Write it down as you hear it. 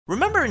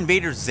Remember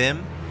Invader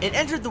Zim? It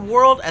entered the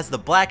world as the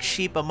black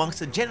sheep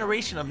amongst a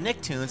generation of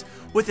Nicktoons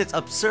with its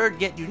absurd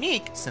yet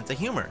unique sense of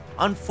humor.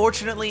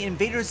 Unfortunately,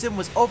 Invader Zim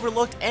was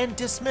overlooked and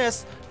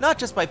dismissed not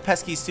just by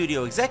pesky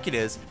studio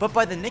executives, but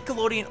by the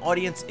Nickelodeon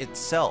audience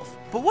itself.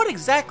 But what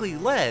exactly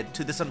led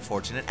to this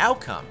unfortunate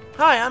outcome?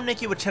 Hi, I'm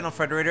Nikki with Channel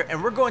Frederator,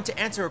 and we're going to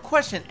answer a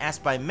question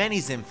asked by many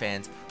Zim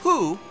fans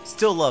who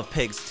still love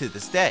pigs to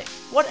this day.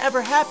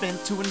 Whatever happened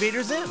to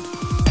Invader Zim?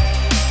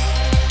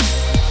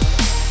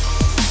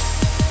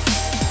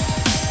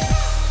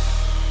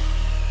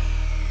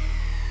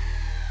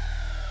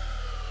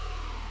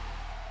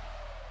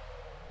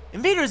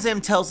 Invader Zim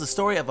tells the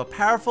story of a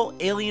powerful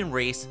alien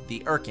race,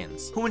 the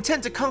Urkins, who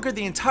intend to conquer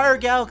the entire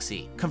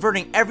galaxy,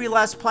 converting every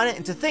last planet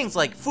into things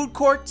like food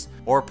courts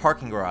or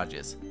parking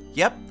garages.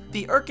 Yep,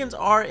 the Urkins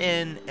are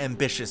an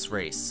ambitious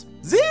race.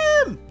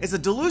 Zim is a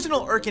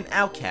delusional Urkin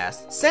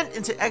outcast sent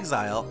into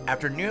exile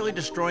after nearly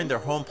destroying their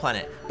home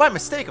planet, by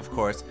mistake of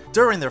course,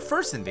 during their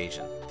first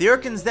invasion. The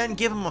Urkins then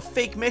give him a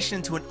fake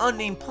mission to an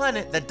unnamed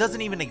planet that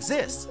doesn't even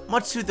exist.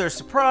 Much to their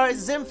surprise,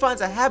 Zim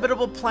finds a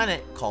habitable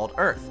planet called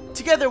Earth.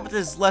 Together with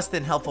his less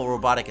than helpful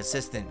robotic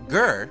assistant,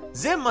 Gur,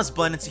 Zim must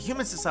blend into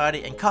human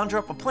society and conjure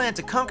up a plan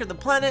to conquer the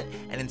planet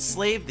and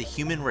enslave the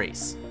human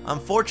race.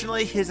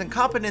 Unfortunately, his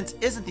incompetence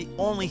isn't the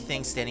only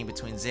thing standing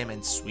between Zim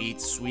and sweet,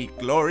 sweet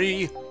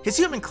glory. His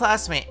human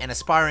classmate and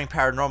aspiring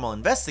paranormal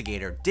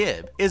investigator,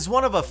 Dib, is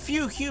one of a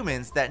few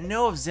humans that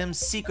know of Zim's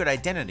secret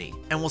identity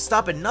and will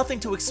stop at nothing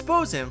to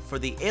expose him for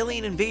the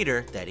alien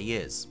invader that he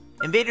is.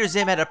 Invader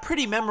Zim had a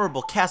pretty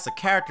memorable cast of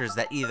characters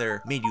that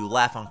either made you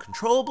laugh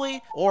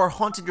uncontrollably or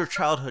haunted your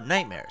childhood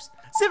nightmares.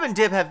 Zim and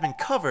Dib have been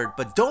covered,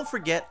 but don't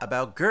forget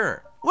about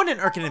Gur. When an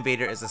Urkin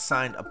invader is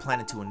assigned a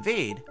planet to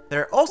invade,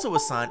 they're also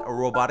assigned a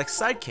robotic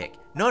sidekick,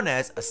 known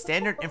as a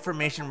Standard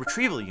Information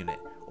Retrieval Unit,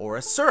 or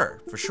a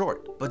SIR for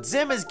short. But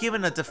Zim is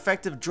given a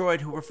defective droid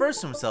who refers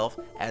to himself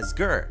as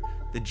Gur.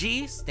 The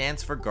G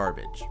stands for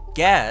garbage.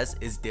 Gaz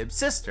is Dib's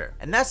sister,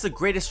 and that's the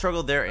greatest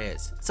struggle there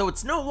is. So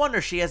it's no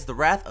wonder she has the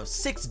wrath of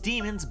 6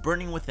 demons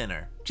burning within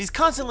her. She's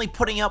constantly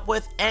putting up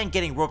with and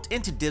getting roped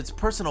into Dib's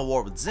personal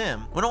war with Zim,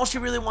 when all she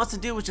really wants to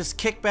do is just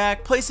kick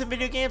back, play some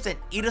video games, and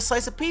eat a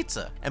slice of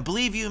pizza. And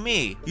believe you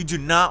me, you do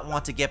not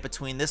want to get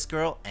between this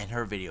girl and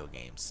her video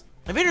games.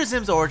 Invader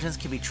Zim's origins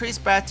can be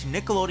traced back to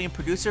Nickelodeon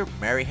producer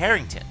Mary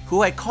Harrington,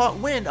 who had caught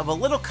wind of a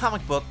little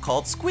comic book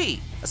called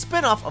Squee, a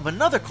spin-off of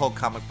another cult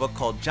comic book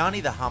called Johnny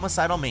the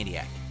Homicidal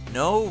Maniac.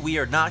 No, we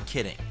are not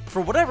kidding.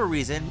 For whatever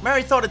reason,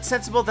 Mary thought it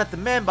sensible that the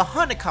man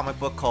behind a comic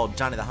book called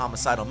Johnny the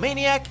Homicidal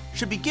Maniac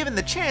should be given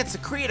the chance to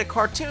create a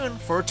cartoon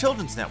for a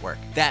children's network.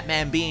 That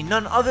man being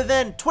none other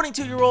than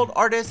 22-year-old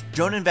artist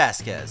Jonan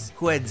Vasquez,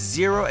 who had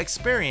zero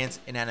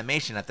experience in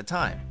animation at the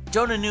time.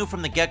 Jonah knew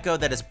from the get-go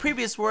that his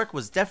previous work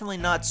was definitely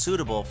not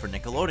suitable for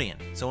Nickelodeon,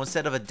 so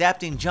instead of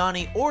adapting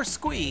Johnny or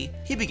Squee,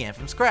 he began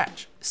from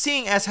scratch.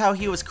 Seeing as how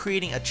he was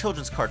creating a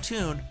children's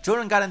cartoon,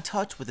 Jonah got in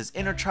touch with his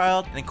inner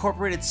child and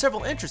incorporated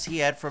several interests he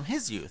had from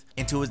his youth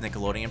into his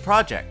Nickelodeon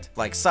project,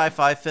 like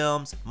sci-fi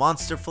films,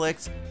 monster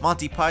flicks,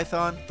 Monty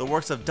Python, the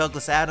works of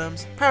Douglas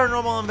Adams,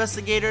 paranormal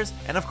investigators,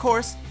 and of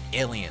course,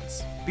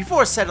 aliens.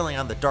 Before settling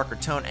on the darker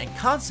tone and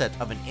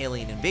concept of an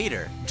alien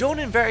invader,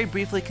 Jonan very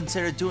briefly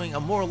considered doing a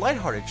more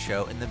lighthearted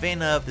show in the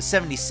vein of the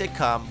 70s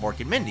sitcom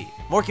Mork and Mindy.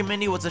 Mork and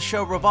Mindy was a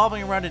show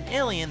revolving around an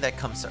alien that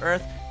comes to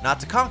Earth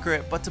not to conquer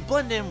it, but to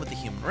blend in with the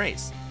human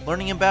race,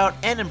 learning about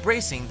and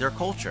embracing their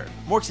culture.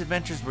 Mork's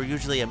adventures were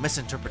usually a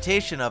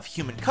misinterpretation of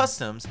human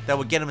customs that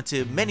would get him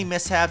into many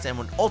mishaps and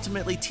would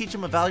ultimately teach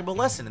him a valuable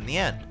lesson in the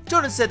end.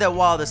 Jonan said that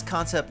while this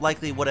concept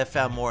likely would have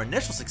found more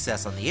initial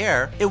success on the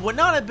air, it would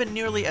not have been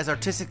nearly as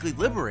artistically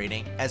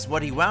liberating as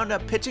what he wound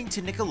up pitching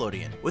to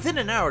Nickelodeon. Within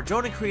an hour,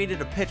 Jonan created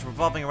a pitch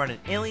revolving around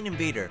an alien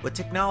invader with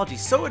technology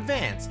so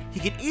advanced he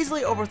could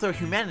easily overthrow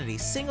humanity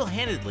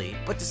single-handedly,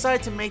 but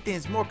decided to make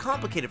things more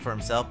complicated for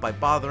himself by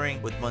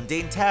bothering with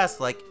mundane tasks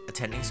like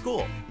attending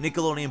school.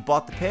 Nickelodeon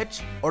bought the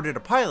pitch, ordered a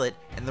pilot,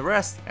 and the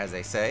rest, as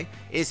they say,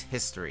 is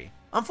history.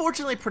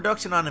 Unfortunately,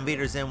 production on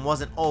Invader Zim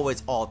wasn't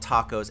always all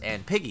tacos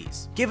and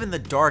piggies. Given the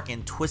dark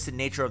and twisted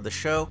nature of the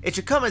show, it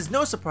should come as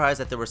no surprise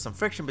that there was some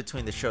friction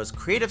between the show's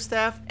creative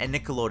staff and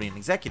Nickelodeon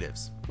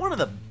executives. One of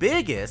the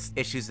biggest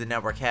issues the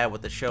network had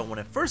with the show when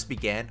it first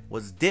began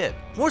was Dib,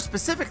 more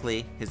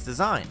specifically, his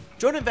design.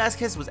 Jonan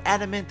Vasquez was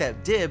adamant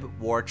that Dib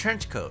wore a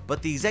trench coat,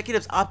 but the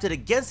executives opted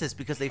against this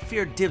because they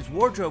feared Dib's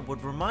wardrobe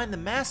would remind the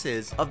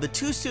masses of the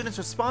 2 students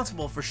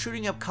responsible for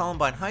shooting up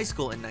Columbine High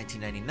School in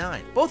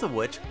 1999, both of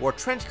which wore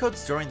trench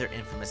coats during their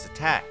infamous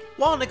attack.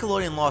 While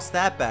Nickelodeon lost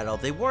that battle,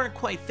 they weren't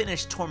quite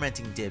finished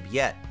tormenting Dib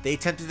yet. They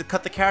attempted to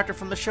cut the character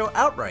from the show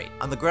outright,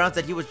 on the grounds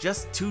that he was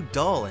just too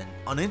dull and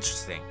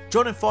uninteresting.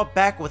 Jonan fought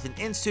back with an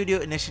in-studio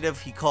initiative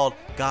he called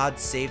God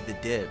Save the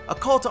Dib, a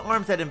call to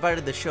arms that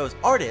invited the show's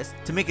artists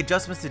to make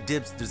adjustments to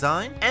Dib's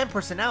design and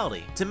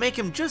personality, to make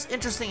him just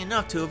interesting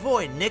enough to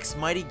avoid Nick's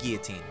mighty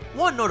guillotine.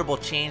 One notable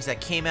change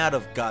that came out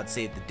of God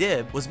Save the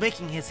Dib was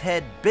making his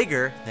head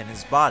bigger than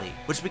his body,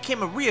 which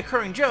became a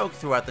reoccurring joke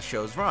throughout the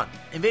show's run.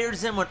 Invader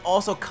Zim would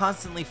also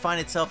constantly find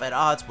itself at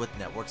odds with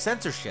network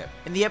censorship.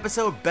 In the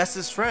episode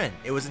Bestest Friend,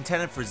 it was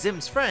intended for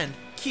Zim's friend,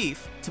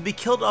 Keith, to be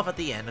killed off at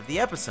the end of the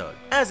episode,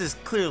 as is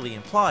clearly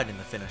implied in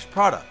the finished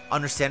product.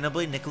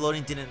 Understandably,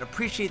 Nickelodeon didn't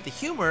appreciate the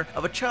humor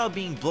of a child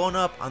being blown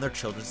up on their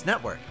children's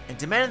network, and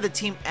demanded the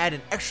team add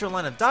an extra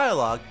line of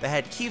dialogue that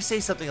had Keith say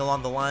something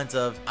along the lines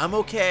of, "I'm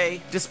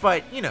okay,"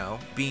 despite,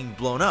 being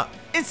blown up.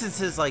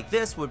 Instances like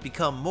this would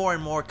become more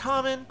and more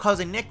common,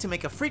 causing Nick to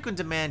make a frequent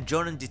demand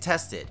Jonan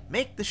detested: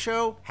 make the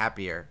show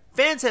happier.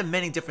 Fans have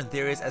many different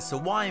theories as to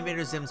why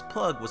Invader Zim's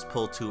plug was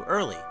pulled too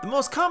early. The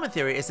most common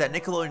theory is that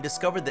Nickelodeon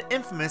discovered the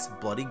infamous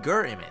Bloody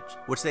Gur image,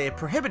 which they had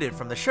prohibited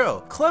from the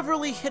show,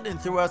 cleverly hidden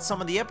throughout some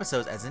of the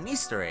episodes as an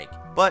Easter egg.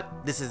 But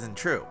this isn't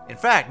true. In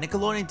fact,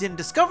 Nickelodeon didn't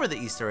discover the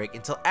Easter egg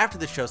until after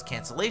the show's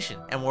cancellation,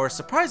 and were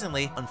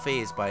surprisingly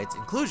unfazed by its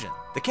inclusion.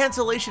 The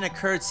cancellation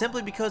occurred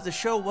simply because the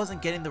show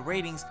wasn't getting the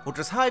ratings, which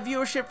was high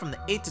viewership from the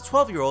 8 to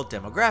 12-year-old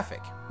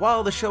demographic.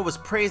 While the show was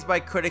praised by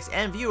critics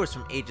and viewers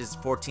from ages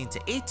 14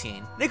 to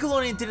 18,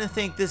 Nickelodeon didn't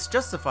think this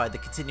justified the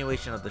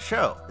continuation of the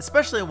show,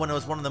 especially when it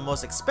was one of the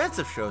most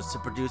expensive shows to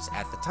produce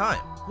at the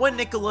time. When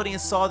Nickelodeon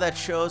saw that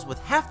shows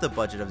with half the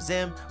budget of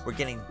Zim were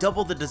getting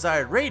double the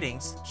desired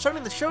ratings,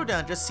 shutting the show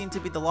down just seemed to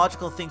be the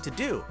logical thing to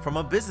do from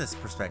a business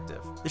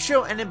perspective. The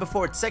show ended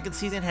before its second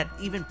season had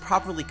even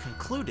properly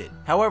concluded.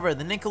 However,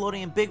 the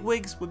Nickelodeon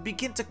bigwigs would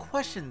begin to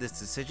question this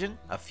decision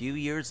a few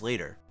years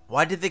later.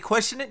 Why did they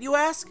question it, you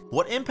ask?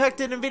 What impact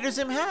did Invader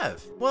Zim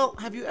have? Well,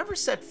 have you ever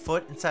set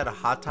foot inside a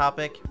Hot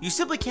Topic? You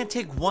simply can't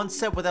take one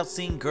step without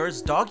seeing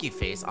Gur's doggy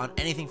face on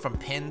anything from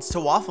pins to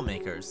waffle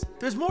makers.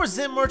 There's more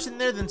Zim merch in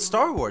there than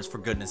Star Wars, for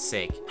goodness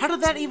sake. How did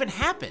that even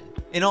happen?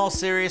 In all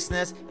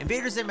seriousness,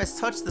 Invader Zim has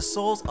touched the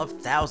souls of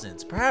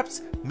thousands,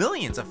 perhaps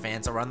millions of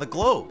fans around the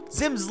globe.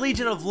 Zim's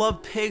Legion of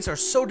Love pigs are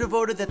so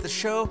devoted that the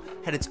show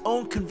had its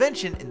own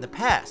convention in the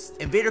past.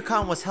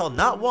 InvaderCon was held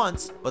not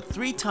once, but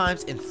 3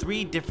 times in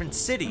 3 different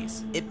cities.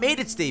 It made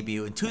its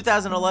debut in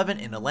 2011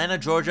 in Atlanta,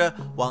 Georgia,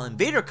 while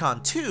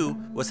InvaderCon 2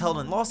 was held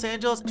in Los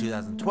Angeles in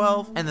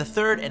 2012, and the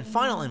third and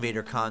final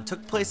InvaderCon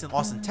took place in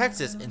Austin,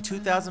 Texas in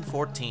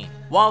 2014.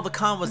 While the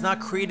con was not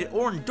created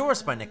or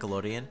endorsed by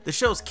Nickelodeon, the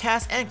show's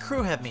cast and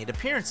crew have made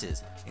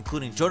appearances,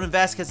 including Jordan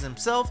Vasquez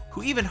himself,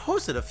 who even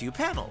hosted a few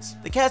panels.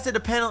 The cast did a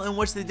panel in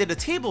which they did a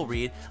table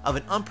read of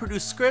an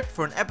unproduced script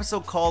for an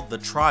episode called The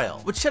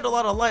Trial, which shed a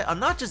lot of light on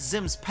not just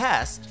Zim's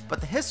past,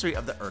 but the history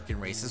of the Erkin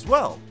race as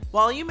well.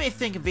 While you may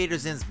think Invader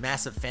Zim's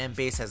massive fan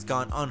base has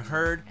gone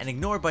unheard and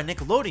ignored by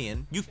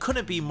Nickelodeon, you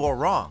couldn't be more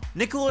wrong.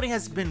 Nickelodeon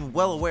has been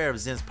well aware of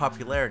Zim's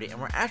popularity and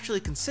were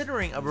actually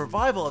considering a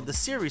revival of the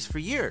series for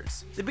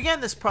years. They began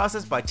this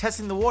process by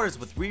testing the waters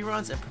with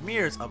reruns and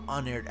premieres of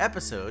unaired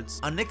episodes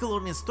on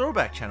Nickelodeon's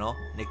throwback channel,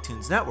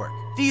 Nicktoons Network.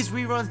 These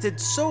reruns did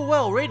so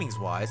well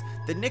ratings-wise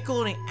that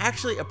Nickelodeon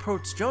actually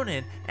approached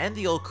Jonan and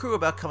the old crew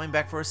about coming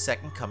back for a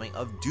second coming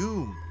of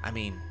Doom.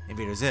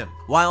 Invader Zim.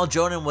 While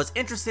Jonan was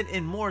interested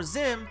in more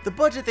Zim, the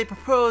budget they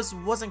proposed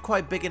wasn't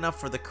quite big enough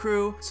for the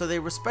crew, so they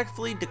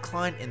respectfully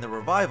declined in the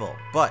revival.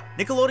 But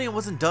Nickelodeon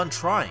wasn't done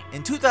trying.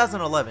 In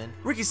 2011,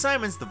 Ricky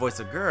Simons, the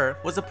voice of Gur,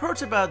 was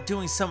approached about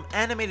doing some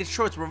animated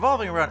shorts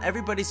revolving around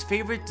everybody's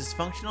favorite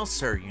dysfunctional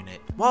Sir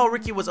unit. While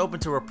Ricky was open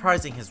to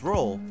reprising his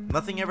role,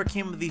 nothing ever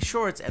came of these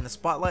shorts and the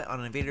spotlight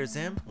on Invader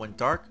Zim went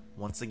dark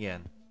once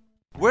again.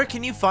 Where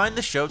can you find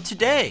the show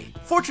today?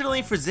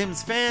 Fortunately for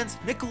Zim's fans,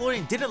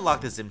 Nickelodeon didn't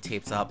lock the Zim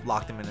tapes up,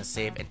 lock them in a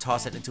safe, and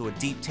toss it into a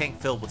deep tank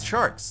filled with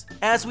sharks.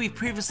 As we've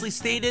previously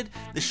stated,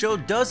 the show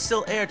does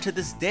still air to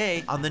this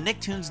day on the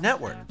Nicktoons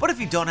network. But if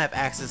you don't have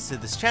access to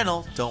this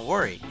channel, don't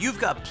worry.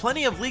 You've got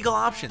plenty of legal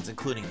options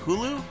including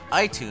Hulu,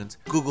 iTunes,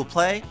 Google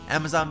Play,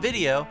 Amazon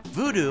Video,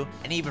 Vudu,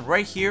 and even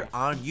right here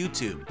on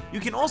YouTube. You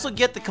can also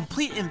get the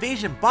complete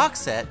Invasion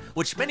box set,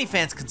 which many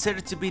fans consider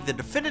to be the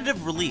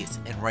definitive release,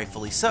 and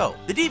rightfully so.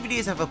 The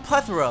DVDs have a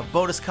plethora of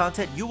bonus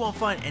content you won't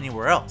find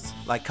anywhere else,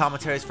 like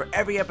commentaries for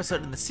every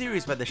episode in the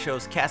series by the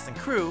show's cast and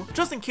crew,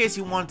 just in case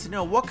you wanted to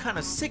know what kind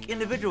of sick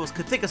individuals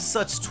could think of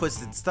such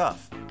twisted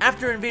stuff.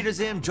 After Invader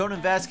Zim,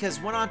 Jordan Vasquez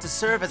went on to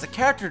serve as a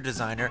character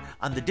designer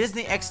on the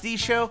Disney XD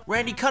show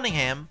Randy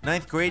Cunningham,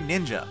 9th Grade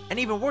Ninja, and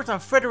even worked on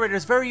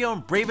Frederator's very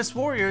own Bravest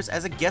Warriors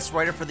as a guest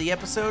writer for the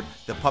episode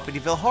The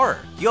Puppetyville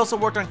Horror. He also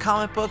worked on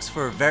comic books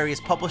for various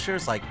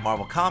publishers like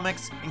Marvel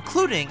Comics,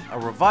 including a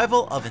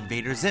revival of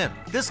Invader Zim.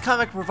 This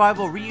comic revival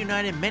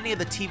reunited many of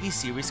the TV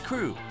series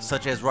crew,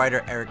 such as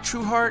writer Eric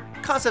Trueheart,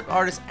 concept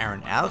artist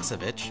Aaron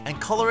Alexovich, and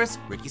colorist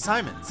Ricky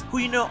Simons, who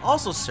you know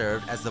also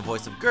served as the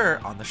voice of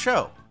Gur on the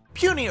show.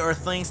 Puny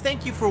Earthlings,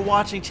 thank you for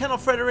watching Channel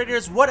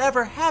Frederator's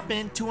Whatever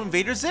Happened to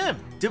Invader Zim.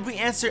 Did we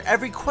answer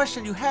every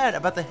question you had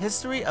about the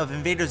history of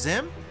Invader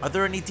Zim? Are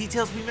there any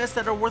details we missed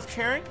that are worth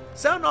sharing?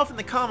 Sound off in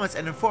the comments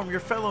and inform your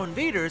fellow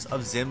invaders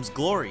of Zim's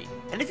glory.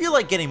 And if you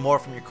like getting more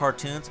from your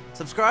cartoons,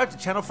 subscribe to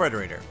Channel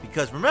Frederator,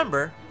 because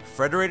remember,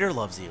 Frederator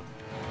loves you.